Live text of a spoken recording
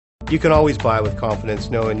You can always buy with confidence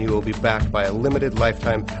knowing you will be backed by a limited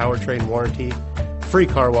lifetime powertrain warranty, free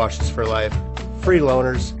car washes for life, free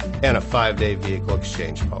loaners, and a 5-day vehicle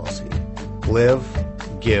exchange policy. Live,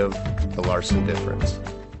 give the Larson difference.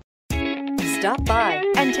 Stop by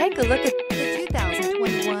and take a look at the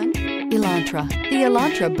 2021 Elantra. The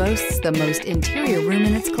Elantra boasts the most interior room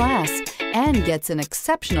in its class and gets an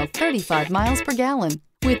exceptional 35 miles per gallon.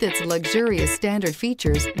 With its luxurious standard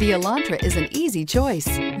features, the Elantra is an easy choice.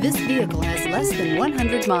 This vehicle has less than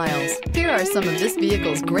 100 miles. Here are some of this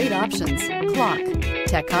vehicle's great options: clock,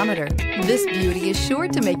 tachometer. This beauty is sure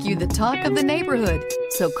to make you the talk of the neighborhood.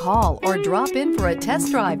 So call or drop in for a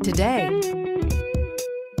test drive today.